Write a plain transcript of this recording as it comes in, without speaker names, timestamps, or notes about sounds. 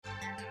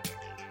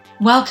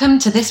Welcome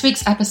to this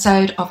week's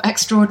episode of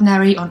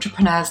Extraordinary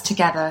Entrepreneurs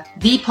Together,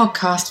 the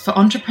podcast for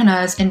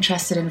entrepreneurs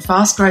interested in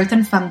fast growth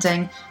and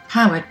funding,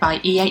 powered by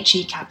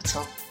EHE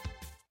Capital.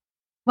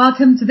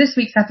 Welcome to this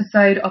week's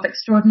episode of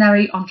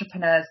Extraordinary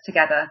Entrepreneurs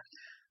Together.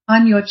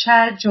 I'm your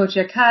chair,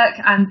 Georgia Kirk,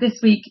 and this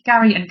week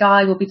Gary and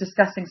Guy will be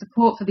discussing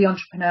support for the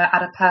entrepreneur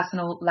at a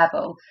personal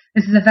level.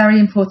 This is a very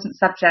important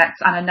subject,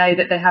 and I know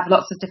that they have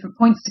lots of different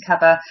points to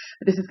cover,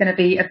 but this is going to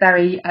be a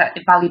very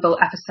valuable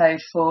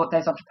episode for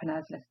those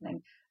entrepreneurs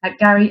listening.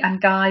 Gary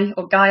and Guy,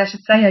 or Guy I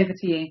should say, over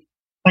to you.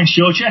 Thanks,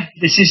 Georgia.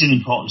 This is an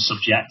important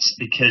subject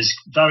because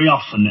very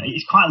often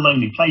it's quite a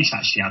lonely place,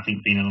 actually, I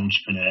think, being an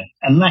entrepreneur.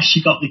 Unless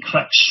you've got the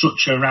correct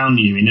structure around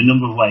you in a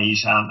number of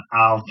ways,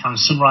 I'll kind of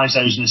summarise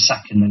those in a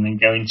second and then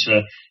go into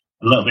a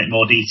little bit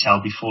more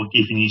detail before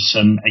giving you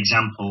some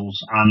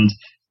examples. And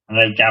I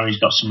know Gary's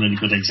got some really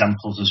good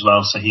examples as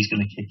well, so he's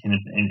going to kick in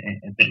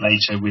a bit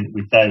later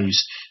with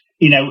those.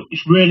 You know,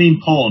 it's really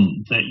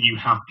important that you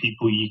have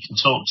people you can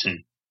talk to.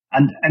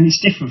 And it's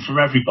different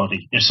for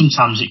everybody. You know,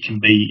 sometimes it can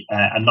be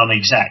a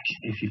non-exec.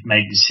 If you've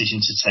made the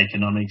decision to take a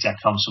non-exec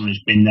on, someone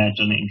who's been there,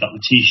 done it, and got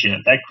the T-shirt,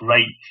 they're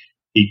great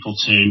people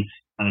to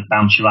kind of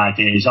bounce your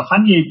ideas off,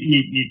 and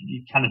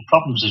you kind of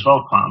problems as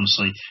well, quite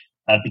honestly,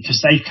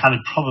 because they've kind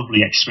of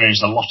probably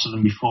experienced a lot of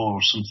them before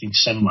or something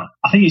similar.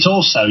 I think it's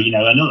also, you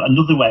know,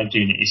 another way of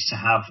doing it is to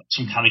have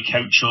some kind of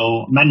coach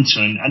or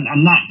mentor, and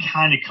that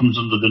kind of comes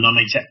under the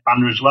non-exec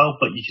banner as well,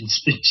 but you can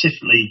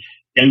specifically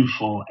go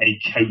for a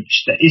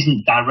coach that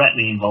isn't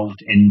directly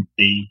involved in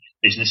the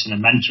business and a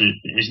mentor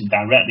that isn't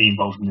directly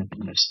involved in the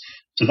business.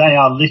 So they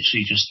are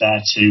literally just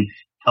there to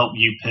help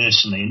you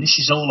personally. And this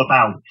is all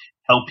about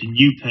helping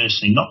you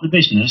personally, not the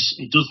business.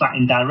 It does that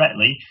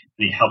indirectly,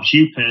 but it helps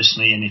you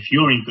personally. And if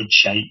you're in good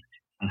shape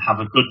and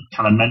have a good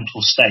kind of mental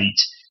state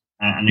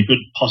and a good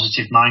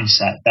positive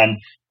mindset, then,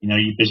 you know,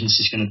 your business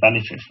is going to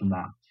benefit from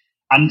that.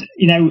 And,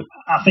 you know,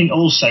 I think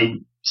also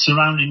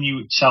surrounding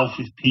yourself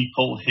with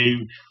people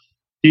who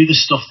do the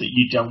stuff that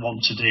you don't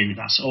want to do.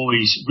 That's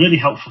always really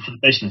helpful for the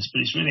business,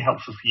 but it's really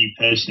helpful for you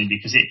personally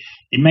because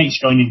it makes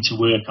going into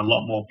work a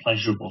lot more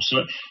pleasurable.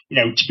 So, you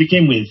know, to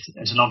begin with,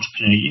 as an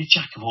entrepreneur, you're a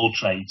jack of all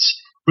trades.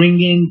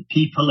 Bringing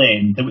people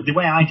in, the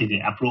way I did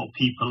it, I brought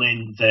people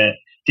in that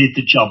did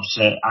the jobs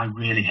that I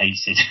really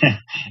hated.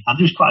 And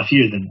there was quite a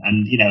few of them.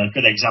 And, you know, a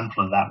good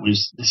example of that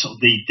was the sort of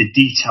the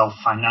detailed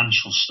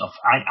financial stuff.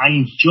 I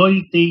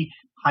enjoyed the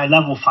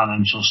high-level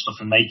financial stuff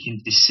and making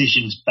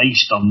decisions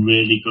based on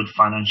really good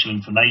financial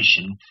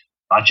information.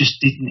 I just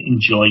didn't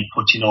enjoy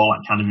putting all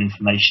that kind of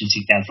information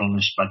together on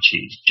a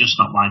spreadsheet. It's just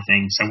not my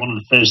thing. So one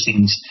of the first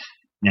things,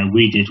 you know,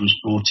 we did was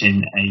brought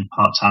in a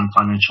part-time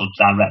financial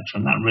director,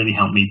 and that really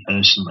helped me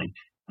personally.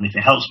 And if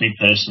it helps me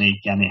personally,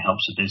 again, it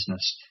helps the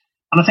business.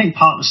 And I think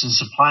partners and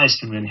suppliers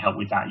can really help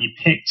with that. You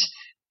picked,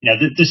 you know,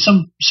 there's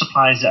some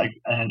suppliers that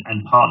are,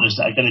 and partners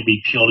that are going to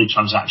be purely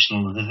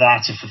transactional. They're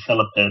there to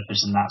fulfill a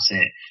purpose, and that's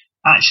it.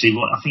 Actually,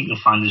 what I think you'll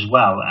find as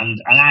well, and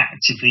I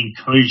actively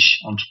encourage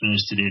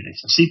entrepreneurs to do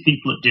this. I see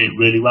people that do it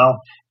really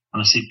well,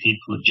 and I see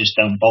people that just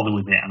don't bother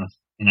with it. And,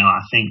 you know,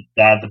 I think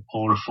they're the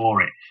poorer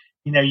for it.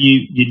 You know,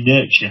 you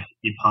nurture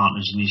your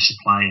partners and your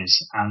suppliers,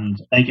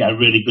 and they get a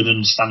really good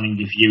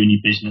understanding of you and your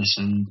business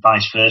and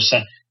vice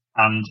versa.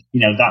 And,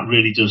 you know, that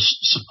really does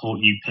support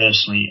you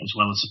personally as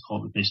well as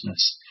support the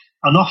business.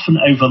 An often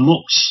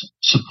overlooked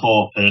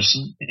support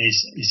person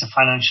is a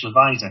financial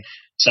advisor.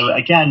 So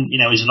again, you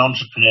know, as an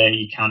entrepreneur,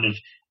 you kind of,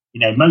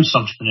 you know, most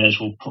entrepreneurs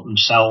will put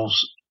themselves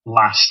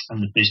last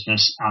and the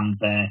business and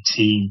their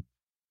team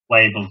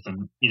way above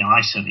them. You know, I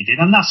certainly did.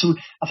 And I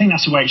think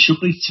that's the way it should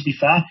be, to be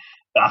fair.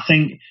 But I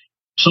think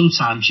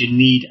sometimes you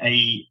need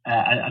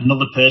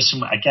another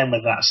person, again,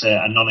 whether that's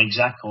a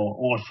non-exec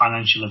or a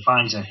financial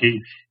advisor who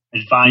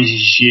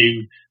advises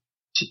you,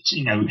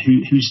 you know,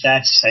 who's there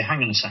to say,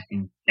 hang on a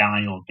second,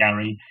 Guy or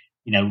Gary,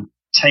 you know,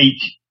 take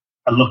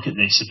a look at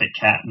this a bit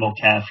more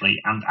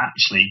carefully, and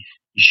actually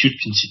you should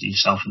consider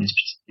yourself in this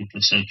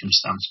particular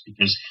circumstance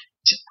because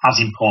it's as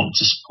important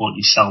to support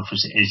yourself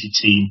as it is your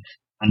team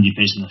and your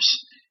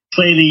business.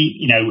 Clearly,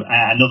 you know,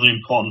 another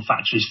important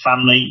factor is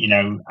family. You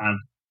know, I'm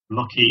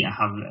lucky, I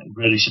have a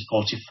really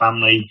supportive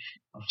family.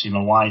 Obviously,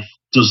 my wife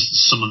does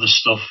some of the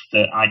stuff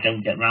that I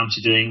don't get around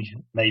to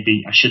doing.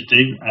 Maybe I should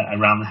do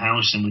around the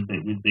house and with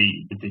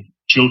the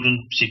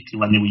children, particularly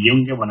when they were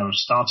younger, when I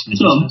was starting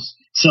the business.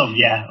 Some,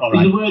 yeah, all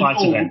right, quite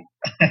a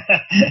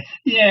bit.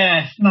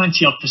 Yeah,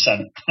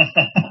 90-odd%.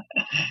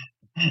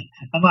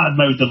 I might have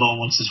mowed the lawn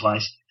once or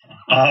twice.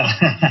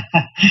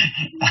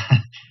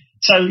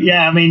 So,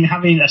 yeah, I mean,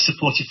 having a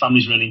supportive family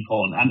is really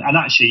important. And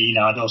actually, you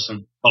know, I'd also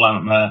pull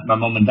out my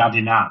mum and dad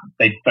in that.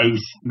 They both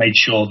made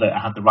sure that I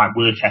had the right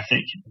work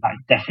ethic. That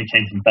definitely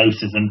came from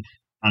both of them.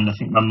 And I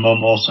think my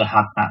mum also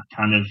had that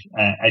kind of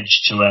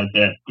edge to her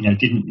that, you know,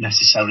 didn't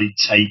necessarily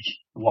take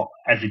what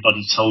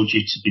everybody told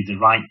you to be the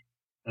right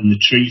and the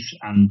truth,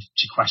 and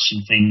to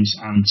question things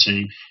and to,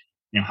 you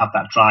know, have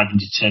that drive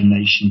and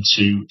determination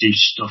to do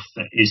stuff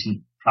that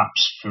isn't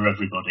perhaps for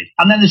everybody.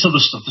 And then there's other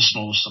stuff, the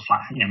smaller stuff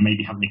like, you know,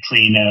 maybe having a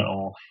cleaner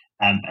or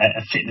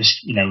a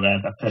fitness,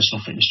 a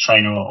personal fitness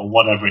trainer or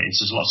whatever it is.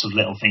 There's lots of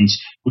little things.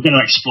 We're going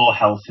to explore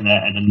health in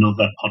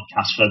another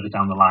podcast further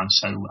down the line,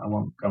 so I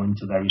won't go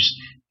into those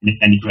in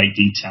any great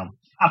detail.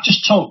 I've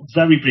just talked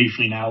very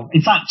briefly now.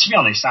 In fact, to be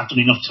honest, I've done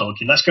enough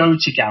talking. Let's go over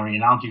to Gary,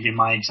 and I'll give you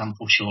my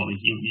example shortly.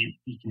 You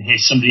can hear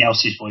somebody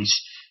else's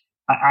voice.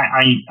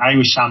 I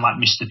always sound like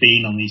Mr.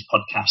 Bean on these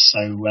podcasts,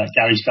 so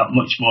Gary's got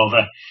much more of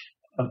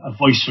a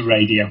voice for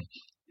radio.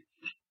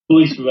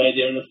 Voice for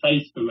radio and a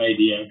face for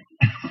radio.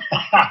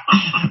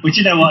 But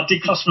you know what? It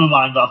did cross my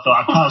mind, but I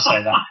thought I can't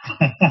say that.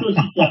 Of course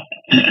you can.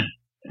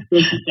 Of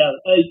course you can.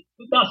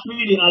 That's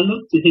really, I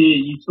love to hear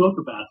you talk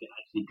about it,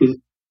 actually, because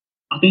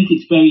I think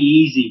it's very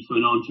easy for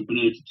an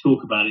entrepreneur to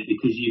talk about it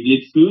because you've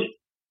lived through it.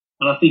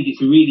 And I think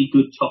it's a really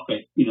good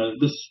topic,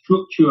 the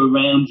structure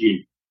around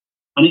you.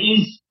 And it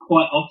is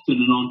quite often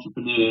an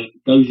entrepreneur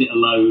goes it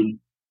alone,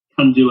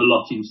 can do a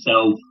lot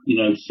himself,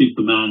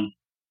 Superman,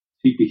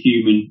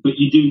 superhuman, but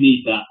you do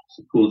need that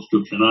support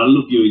structure. And I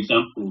love your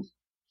examples,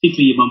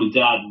 particularly your mum and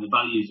dad and the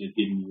values they've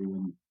given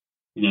you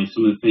and,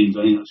 some of the things.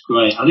 I think that's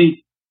great. I think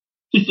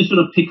just to sort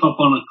of pick up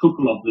on a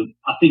couple of them,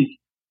 I think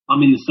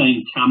I'm in the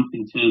same camp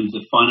in terms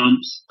of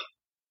finance.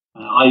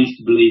 I used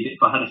to believe that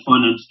if I had a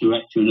finance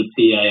director and a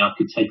PA, I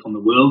could take on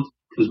the world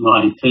because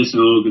my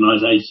personal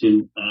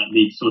organisation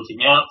needs sorting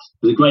out.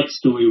 There's a great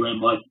story where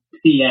my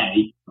PA,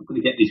 I'm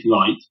going to get this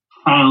right,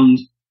 found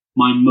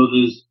my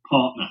mother's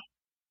partner.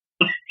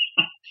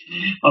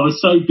 I was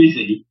so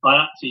busy,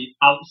 I actually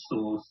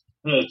outsourced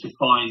her to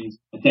find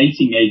a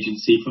dating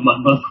agency for my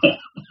mother.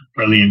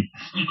 Brilliant.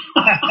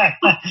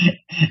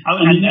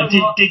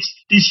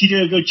 Did she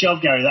do a good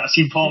job, Gary? That's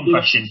the important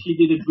question. She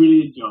did a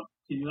brilliant job.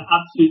 She did an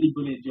absolutely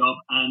brilliant job,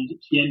 and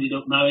she ended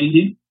up marrying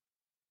him.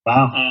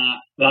 Wow.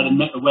 They had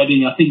a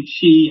wedding. I think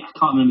I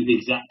can't remember the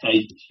exact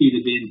age, but she'd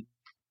have been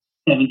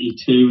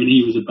 72 and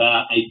he was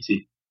about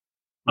 80.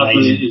 How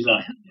brilliant is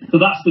that? So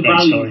that's the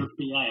value of a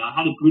PA. I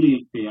had a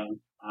brilliant PA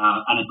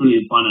and a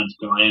brilliant finance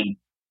guy, and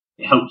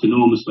it helped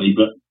enormously.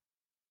 But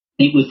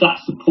it was that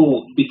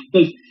support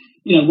because,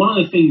 one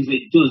of the things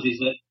it does is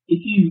that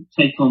if you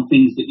take on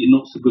things that you're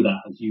not so good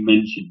at, as you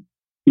mentioned,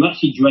 you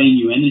actually drain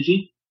your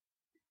energy,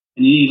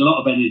 and you need a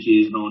lot of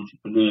energy as an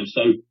entrepreneur.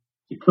 So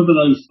to cover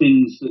those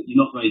things that you're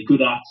not very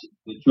good at,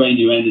 that drain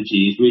your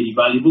energy, is really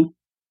valuable.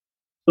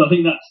 So I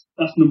think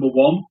that's number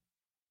one.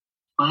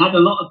 I had a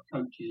lot of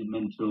coaches and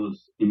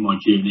mentors in my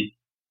journey.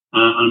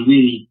 I'm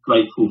really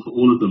grateful for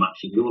all of them,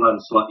 actually. They all had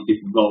a slightly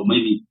different role,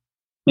 maybe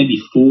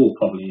 4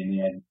 probably in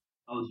the end.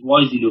 I was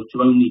wise enough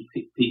to only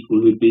pick people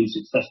who had been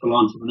successful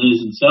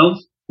entrepreneurs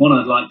themselves. One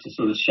I'd like to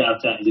sort of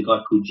shout out is a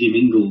guy called Jim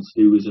Ingalls,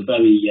 who was he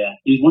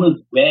was one of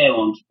the rare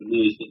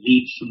entrepreneurs that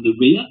leads from the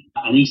rear,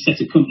 and he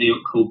set a company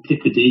up called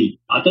Pippa D.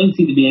 I don't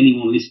think there'd be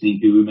anyone listening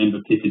who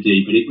remember Pippa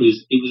D, but it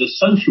was a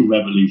social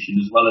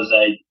revolution as well as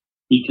a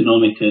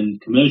economic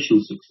and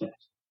commercial success,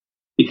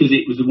 because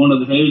it was one of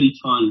the early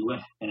times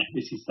where,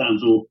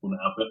 sounds awful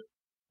now, but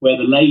where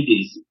the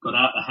ladies got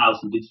out of the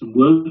house and did some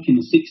work in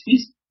the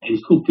 60s. It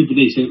was called Pippa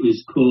D, so it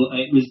was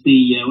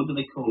the, what do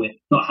they call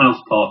it? Not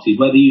house parties,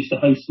 where they used to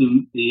host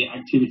the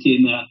activity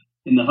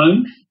in the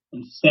home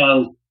and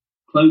sell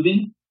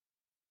clothing.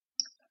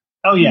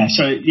 Oh yeah,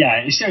 so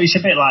yeah, it's a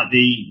bit like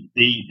the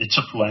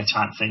Tupperware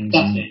type things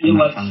and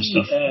that kind of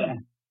stuff.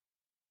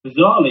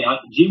 Bizarrely,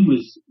 Jim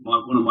was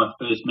one of my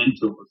first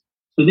mentors.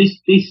 So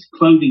this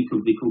clothing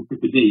company called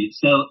Pippa D,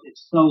 it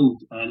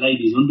sold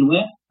ladies'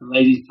 underwear and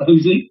ladies'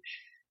 clothing.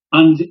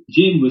 And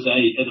Jim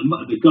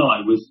the guy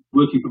was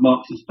working for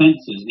Marks and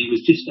Spencer's, and he was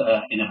just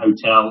in a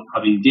hotel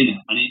having dinner,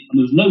 and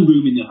there was no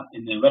room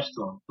in the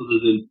restaurant other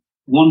than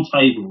one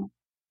table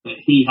that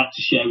he had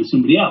to share with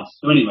somebody else.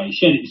 So anyway, he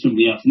shared it with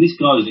somebody else, and this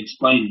guy was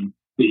explaining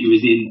that he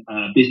was in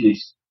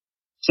business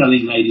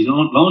selling ladies'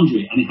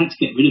 lingerie, and he had to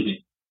get rid of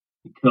it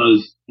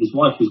because his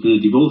wife was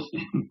going to divorce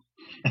him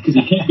because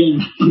he kept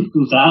going to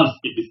people's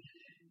houses.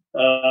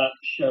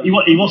 He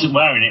wasn't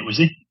wearing it, was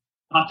he?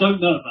 I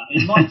don't know that.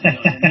 It might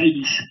have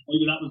been.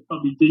 Maybe that was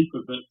probably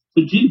deeper. But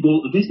so Jim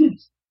bought the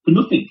business for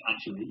nothing,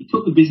 actually. He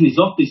took the business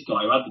off this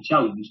guy who had the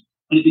challenge,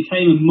 and it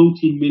became a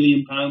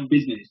multi-million-pound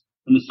business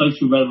and the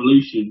social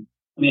revolution.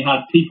 And he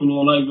had people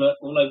all over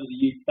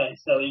the UK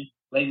selling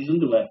ladies'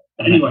 underwear.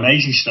 Anyway,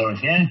 amazing story,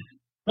 yeah.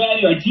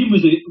 But anyway, Jim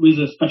was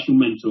a special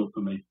mentor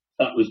for me.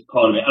 That was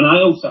part of it. And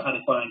I also had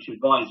a financial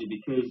advisor,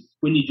 because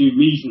when you do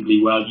reasonably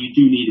well, you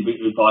do need a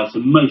bit of advice.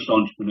 And most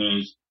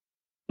entrepreneurs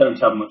don't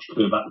have much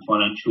clue about the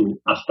financial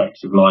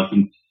aspects of life,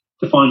 and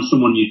to find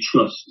someone you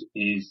trust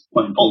is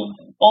quite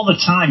important. All the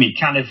time, it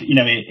kind of,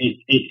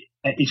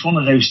 it's one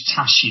of those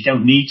tasks you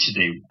don't need to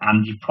do,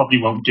 and you probably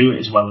won't do it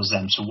as well as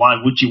them. So why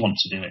would you want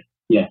to do it?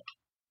 Yeah,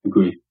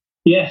 agree.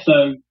 Yeah,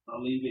 so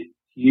I'll leave it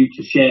to you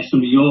to share some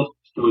of your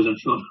stories. I'm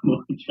sure they're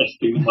more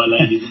interesting than my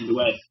ladies'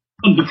 underwear.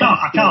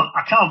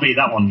 I can't beat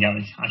that one,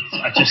 Gary.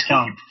 I just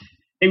can't.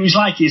 It was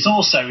like, it's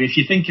also, if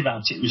you think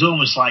about it, it was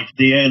almost like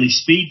the early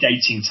speed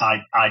dating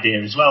type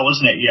idea as well,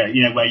 wasn't it?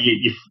 Yeah, where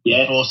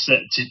you're forced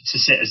to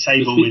sit at a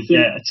table with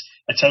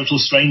a total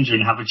stranger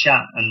and have a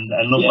chat and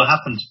look what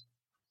happened.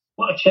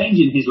 What a change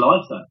in his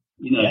life, though.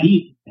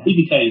 He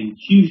became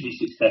hugely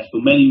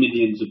successful, many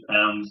millions of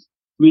pounds,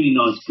 really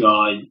nice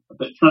guy,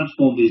 but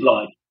transformed his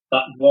life.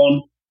 That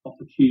one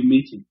opportune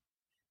meeting.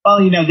 Well,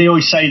 they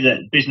always say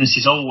that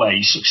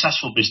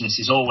successful business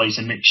is always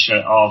a mixture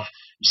of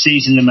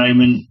seizing the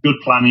moment, good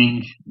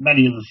planning,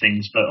 many other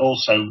things, but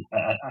also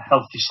a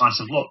healthy slice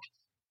of luck.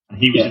 And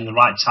he was in the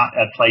right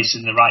place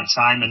in the right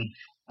time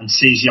and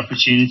seized the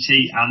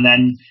opportunity. And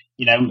then,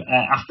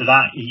 after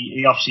that,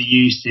 he obviously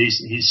used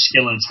his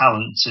skill and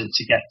talent to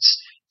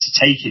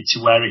take it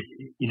to where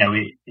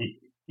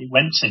it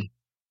went to.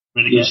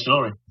 Really good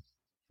story.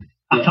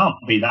 I can't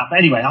beat that, but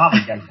anyway, I'll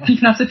have a go. You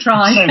can have to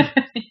try.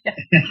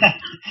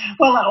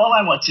 Well, all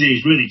I want to do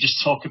is really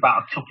just talk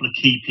about a couple of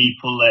key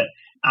people that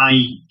I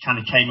kind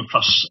of came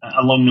across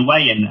along the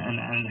way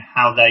and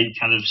how they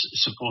kind of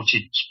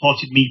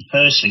supported me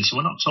personally. So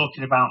we're not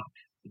talking about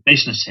the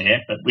business here,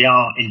 but we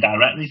are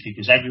indirectly,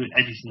 because everything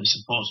that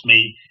supports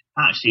me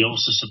actually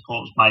also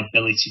supports my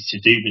ability to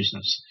do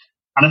business.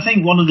 And I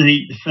think one of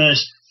the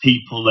first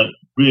people that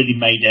really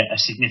made a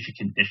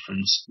significant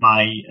difference,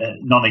 my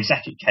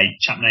non-executive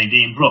chap named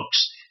Ian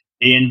Brooks.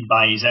 Ian,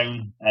 by his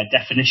own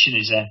definition,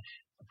 is a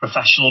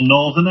professional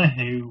northerner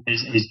who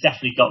has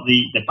definitely got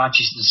the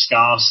badges and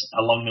scars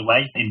along the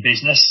way in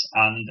business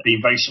and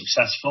been very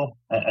successful,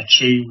 a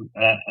true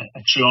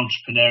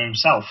entrepreneur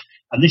himself.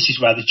 And this is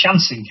where the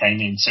Chancellor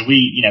came in. So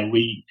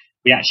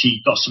we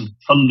actually got some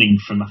funding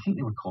from, I think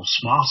they were called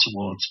Smart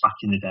Awards back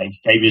in the day.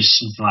 Gave us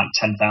something like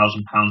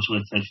 £10,000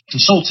 worth of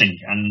consulting,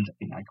 and I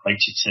think that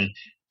equated to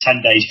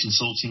 10 days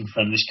consulting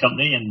from this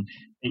company. And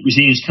it was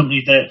Ian's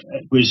company that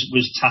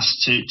was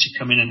tasked to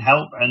come in and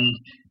help, and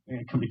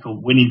a company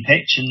called Winning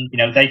Pitch. And,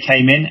 they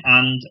came in,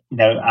 and,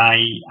 I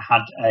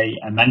had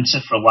a mentor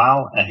for a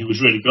while who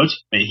was really good,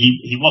 but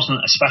he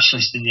wasn't a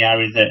specialist in the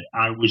area that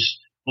I was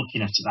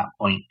looking at that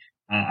point.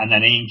 And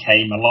then Ian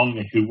came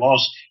along,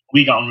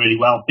 we got on really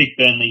well. Big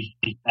Burnley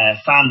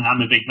fan. I'm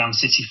a big Man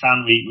City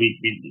fan.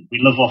 We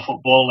love our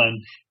football,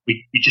 and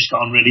we just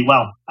got on really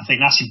well. I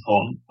think that's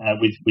important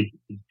with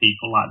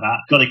people like that.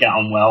 Got to get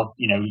on well.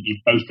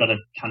 You've both got to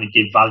kind of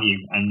give value.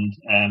 And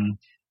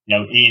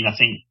Ian, I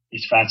think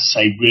it's fair to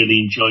say, really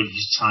enjoyed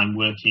his time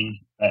working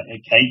at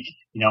Cake.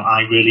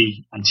 I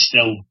really and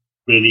still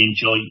really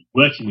enjoy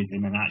working with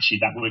him, and actually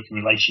that working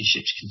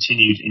relationship's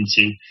continued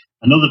into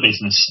another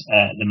business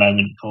at the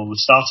moment called the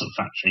Startup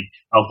Factory,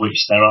 of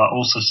which there are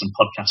also some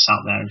podcasts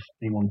out there if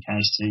anyone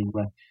cares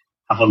to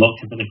have a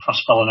look. A bit of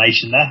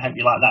cross-pollination there. Hope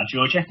you like that,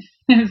 Georgia.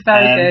 It was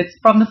very good.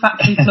 From the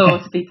factory floor,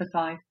 to be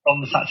precise.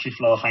 From the factory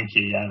floor, thank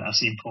you. Yeah, that's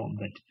the important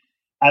bit.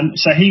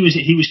 So he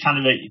was kind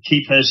of a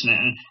key person,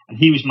 and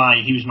he was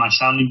my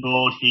sounding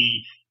board.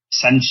 He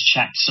sense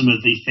checked some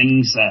of the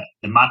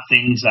mad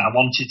things that I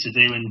wanted to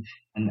do,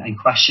 and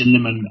question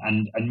them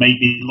and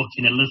maybe look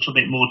in a little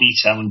bit more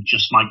detail than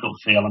just my gut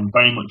feel. I'm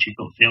very much a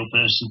gut feel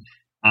person,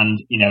 and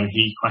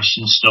he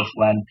questions stuff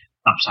when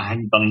perhaps I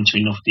hadn't gone into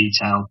enough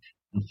detail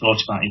and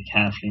thought about it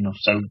carefully enough.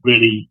 So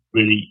really,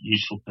 really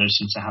useful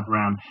person to have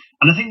around.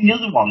 And I think the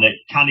other one that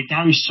kind of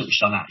Gary's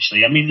touched on,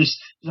 actually, I mean, there's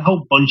a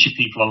whole bunch of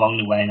people along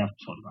the way, and I've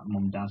talked about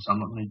mum and dad, so I'm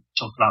not going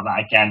to talk about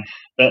that again,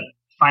 but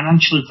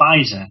financial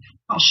advisor,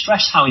 I'll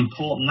stress how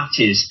important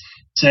that is.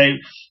 So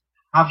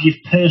have your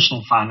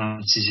personal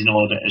finances in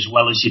order as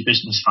well as your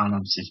business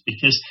finances,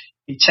 because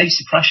it takes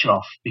the pressure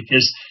off,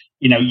 because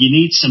you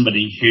need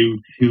somebody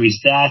who is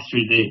there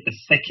through the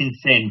thick and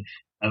thin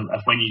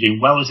of when you're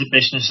doing well as a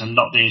business and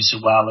not doing so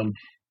well, and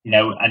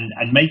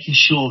making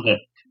sure that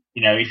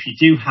if you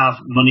do have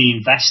money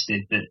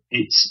invested, that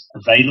it's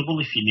available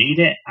if you need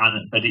it,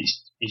 but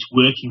it's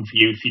working for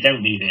you if you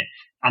don't need it,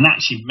 and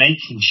actually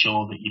making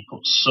sure that you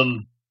put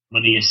some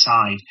money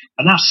aside.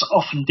 And that's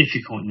often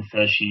difficult in the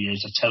first few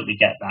years. I totally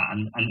get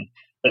that,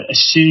 but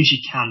as soon as you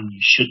can, you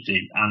should do.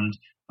 And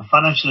a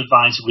financial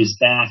advisor was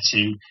there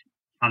to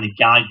kind of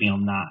guide me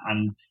on that.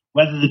 And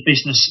whether the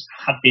business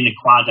had been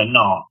acquired or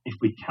not, if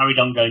we carried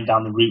on going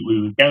down the route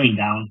we were going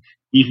down,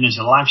 even as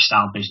a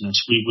lifestyle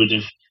business, we would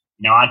have,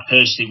 I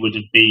personally would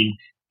have been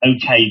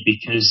okay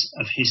because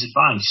of his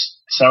advice.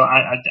 So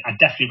I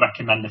definitely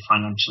recommend a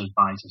financial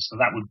advisor. So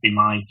that would be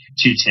my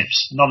two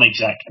tips: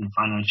 non-exec and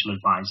financial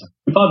advisor.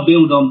 If I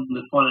build on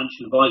the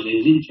financial advisor, it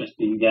was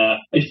interesting. I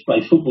used to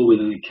play football with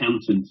an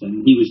accountant,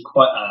 and he was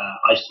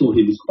I saw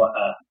he was quite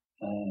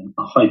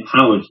a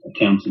high-powered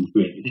accountant,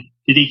 really.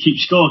 Did he keep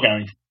score,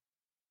 Gary?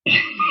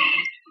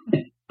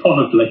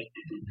 Probably.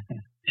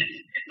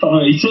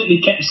 He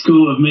certainly kept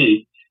score of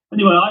me.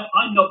 Anyway,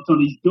 I knocked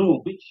on his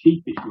door a bit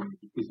sheepishly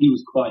because he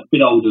was quite a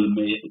bit older than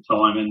me at the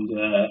time and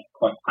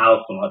quite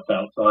powerful, I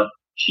felt. So I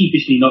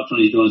sheepishly knocked on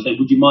his door and said,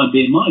 "Would you mind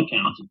being my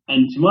accountant?"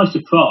 And to my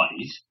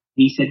surprise,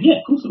 he said, "Yeah,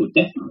 of course I would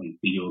definitely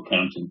be your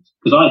accountant,"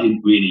 because I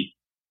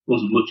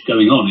wasn't much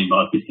going on in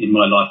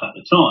my life at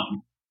the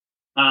time.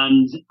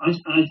 And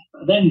I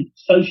then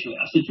socially,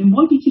 I said to him,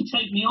 "Why did you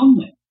take me on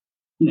then?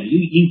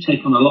 You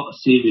take on a lot of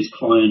serious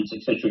clients,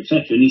 etc.,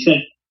 etc." And he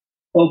said,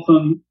 "Well,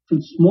 from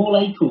small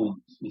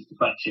acorns, Mr.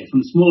 Thatcher,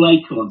 from small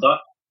acorns,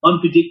 I'm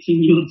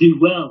predicting you'll do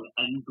well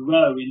and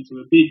grow into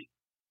a big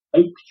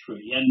oak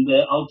tree, and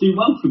I'll do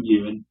well from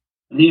you." And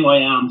And here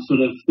I am sort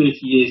of 30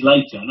 years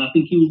later, and I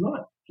think he was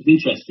right. It's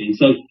interesting.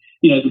 So,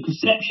 the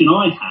perception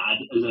I had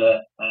as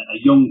a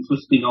young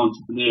trusting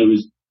entrepreneur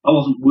was I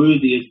wasn't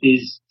worthy of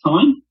his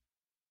time,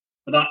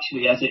 but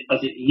actually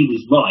he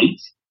was right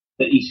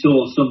that he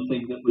saw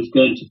something that was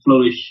going to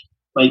flourish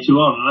later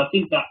on. And I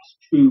think that's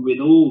true with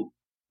all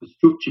the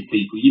structure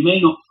people. You may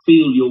not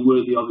feel you're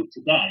worthy of it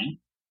today,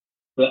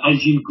 but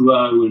as you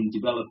grow and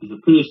develop as a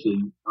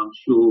person, I'm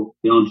sure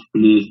the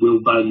entrepreneurs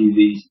will value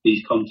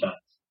these contacts.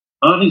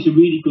 And I think it's a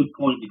really good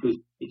point because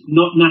it's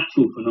not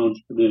natural for an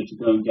entrepreneur to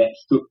go and get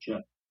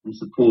structure and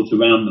support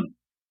around them,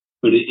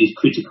 but it is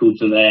critical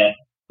to their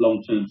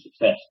long-term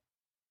success.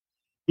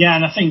 Yeah,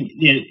 and I think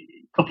a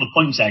couple of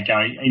points there,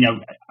 Gary.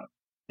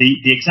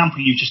 The example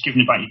you've just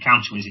given about your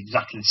accountant was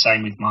exactly the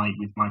same with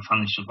my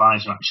financial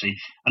advisor, actually,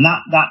 and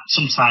that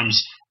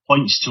sometimes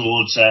points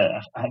towards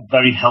a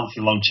very healthy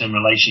long-term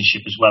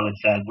relationship as well if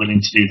they're willing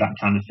to do that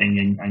kind of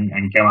thing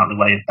and go out of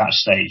the way at that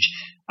stage.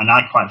 And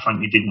I quite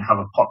frankly didn't have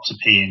a pot to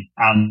pee in.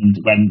 And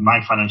when my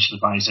financial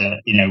advisor,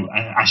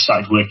 I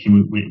started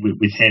working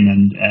with him,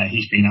 and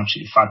he's been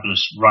absolutely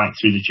fabulous right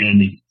through the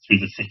journey, through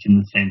the thick and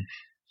the thin.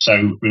 So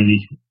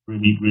really,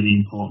 really, really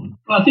important.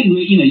 Well, I think,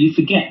 you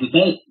forget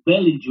that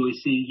they'll enjoy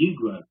seeing you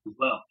grow as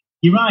well.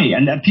 You're right,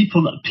 and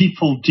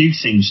people do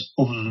things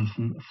other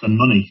than for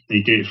money.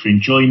 They do it for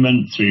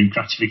enjoyment, through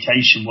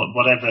gratification,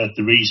 whatever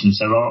the reasons.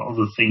 There are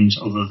other things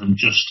other than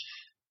just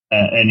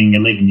earning a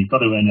living. You've got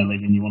to earn a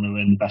living. You want to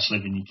earn the best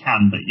living you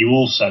can, but you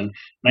also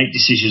make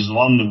decisions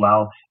along the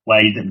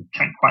way that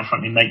can, quite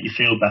frankly, make you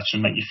feel better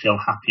and make you feel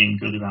happy and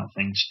good about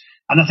things.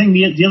 And I think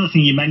the other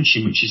thing you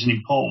mentioned, which is an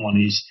important one,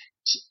 is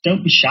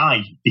don't be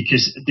shy,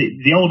 because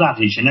the old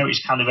adage, I know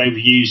it's kind of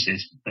overused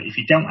this, but if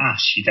you don't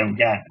ask, you don't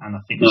get. And I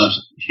think there's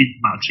a huge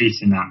amount of truth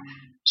in that.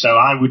 So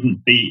I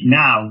wouldn't be,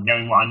 now,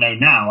 knowing what I know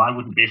now, I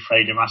wouldn't be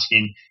afraid of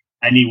asking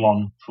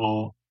anyone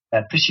for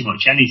pretty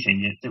much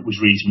anything that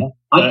was reasonable.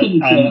 I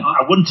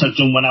wouldn't have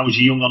done when I was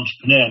a young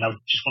entrepreneur, and I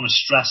just want to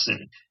stress that,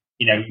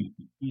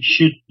 you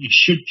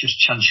should just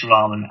chance your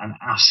arm and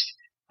ask,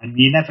 and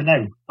you never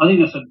know. I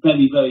think that's a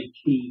very, very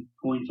key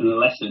point and a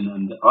lesson,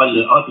 and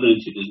I've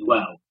learned it as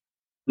well.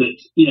 That,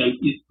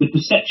 the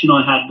perception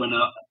I had when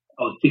I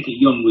was particularly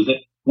young was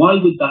that why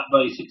would that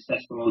very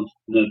successful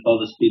entrepreneur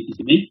bother speaking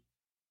to me?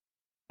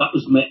 That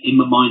was in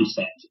my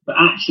mindset. But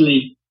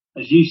actually,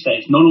 as you say,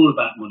 it's not all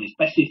about money,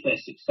 especially if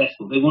they're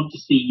successful. They want to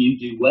see you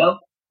do well,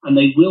 and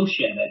they will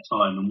share their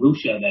time and will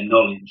share their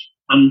knowledge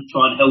and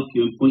try and help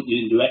you and point you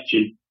in a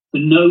direction for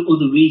no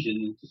other reason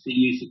than to see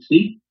you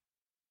succeed.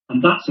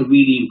 And that's a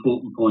really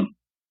important point.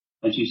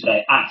 As you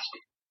say, ask.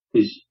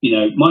 Because,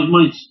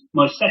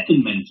 my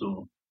second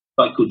mentor,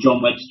 a guy called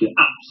John Webster,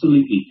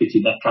 absolutely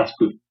fitted that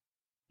category.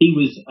 He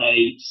was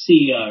a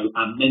CEO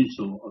and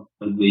mentor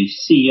of the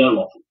CEO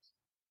office,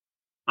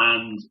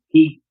 and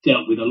he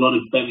dealt with a lot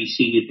of very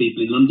senior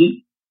people in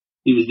London.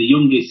 He was the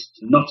youngest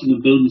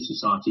Nottingham Building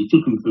Society. He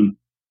took them from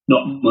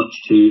not much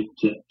to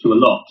a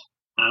lot,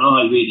 and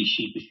I really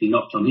sheepishly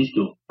knocked on his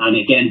door. And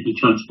again, he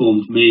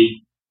transformed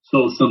me,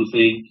 saw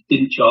something,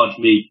 didn't charge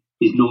me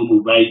his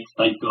normal rate,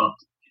 thank God.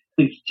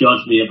 I think he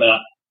charged me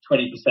about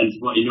 20% of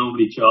what he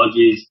normally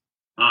charges,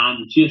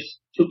 and just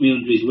took me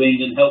under his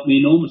wing and helped me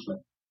enormously.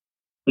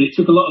 But it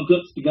took a lot of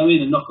guts to go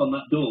in and knock on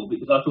that door,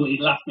 because I thought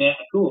he'd laugh me out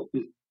of court.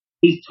 Because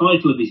his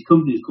title of his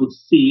company is called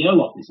CEO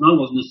Office, and I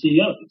wasn't a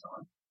CEO at the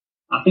time.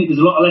 I think there's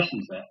a lot of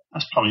lessons there.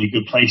 That's probably a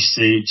good place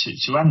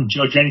to end.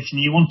 George, anything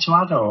you want to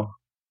add? Or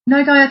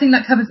No, Guy, I think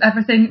that covers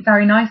everything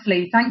very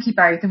nicely. Thank you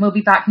both, and we'll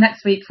be back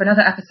next week for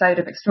another episode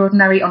of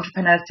Extraordinary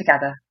Entrepreneurs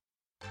Together.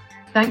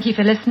 Thank you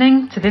for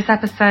listening to this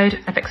episode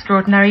of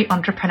Extraordinary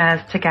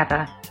Entrepreneurs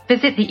Together.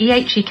 Visit the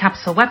EHE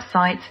Capital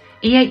website,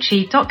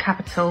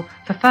 ehe.capital,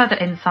 for further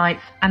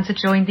insights and to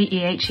join the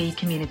EHE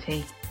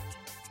community.